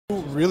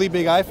Really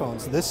big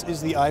iPhones. This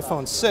is the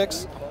iPhone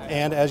 6,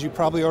 and as you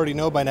probably already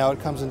know by now, it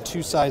comes in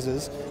two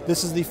sizes.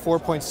 This is the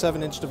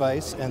 4.7-inch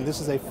device, and this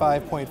is a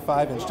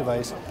 5.5-inch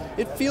device.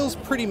 It feels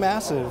pretty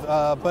massive,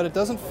 but it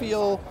doesn't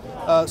feel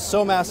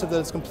so massive that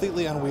it's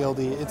completely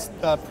unwieldy. It's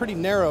pretty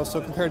narrow,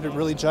 so compared to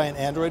really giant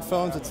Android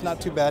phones, it's not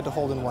too bad to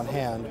hold in one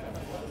hand.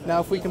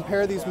 Now, if we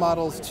compare these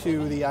models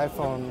to the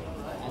iPhone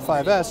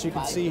 5S, you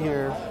can see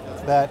here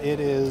that it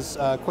is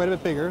quite a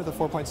bit bigger, the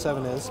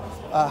 4.7 is.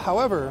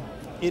 However,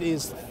 it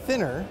is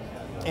thinner,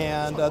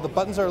 and the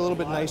buttons are a little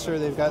bit nicer.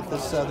 They've got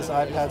this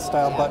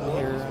iPad-style button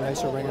here, a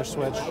nicer ringer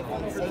switch.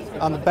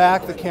 On the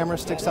back, the camera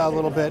sticks out a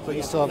little bit, but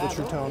you still have the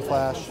True Tone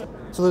flash.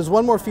 So there's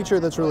one more feature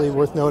that's really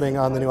worth noting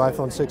on the new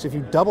iPhone 6. If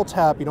you double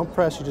tap, you don't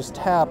press, you just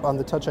tap on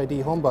the Touch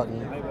ID home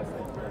button,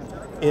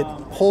 it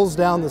pulls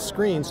down the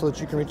screen so that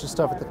you can reach the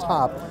stuff at the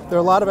top. There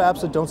are a lot of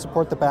apps that don't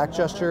support the back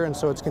gesture, and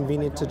so it's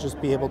convenient to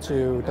just be able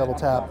to double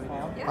tap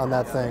on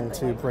that thing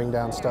to bring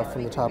down stuff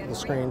from the top of the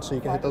screen so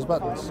you can hit those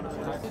buttons.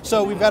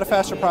 So we've got a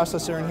faster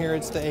processor in here.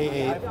 It's the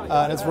A8,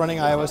 and it's running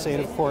iOS 8,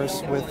 of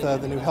course, with the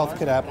new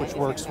HealthKit app, which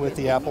works with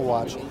the Apple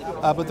Watch.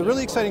 But the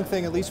really exciting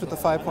thing, at least with the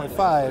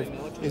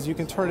 5.5, is you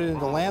can turn it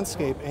into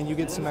landscape and you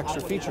get some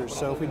extra features.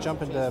 So if we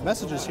jump into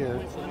messages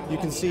here, you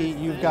can see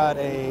you've got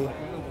a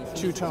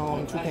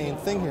two-tone, two-pane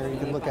thing here you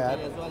can look at,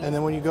 and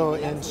then when you go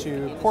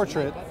into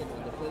portrait,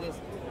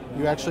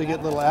 you actually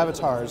get little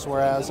avatars,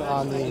 whereas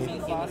on the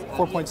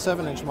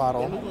 4.7-inch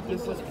model,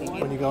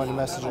 when you go into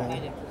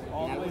messaging,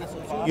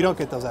 you don't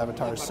get those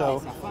avatars.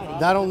 So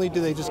not only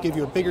do they just give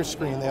you a bigger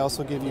screen, they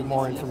also give you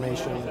more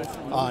information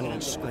on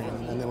each screen.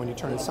 And then when you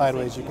turn it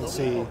sideways, you can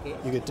see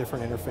you get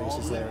different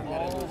interfaces there.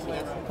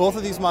 Both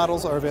of these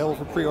models are available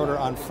for pre-order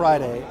on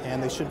Friday,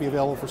 and they should be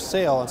available for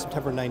sale on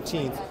September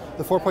 19th.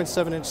 The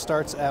 4.7-inch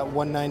starts at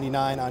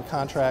 $199 on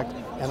contract,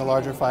 and the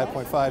larger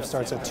 5.5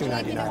 starts at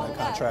 $299 on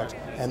contract,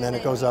 and then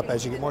it goes up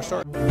as you get more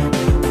storage.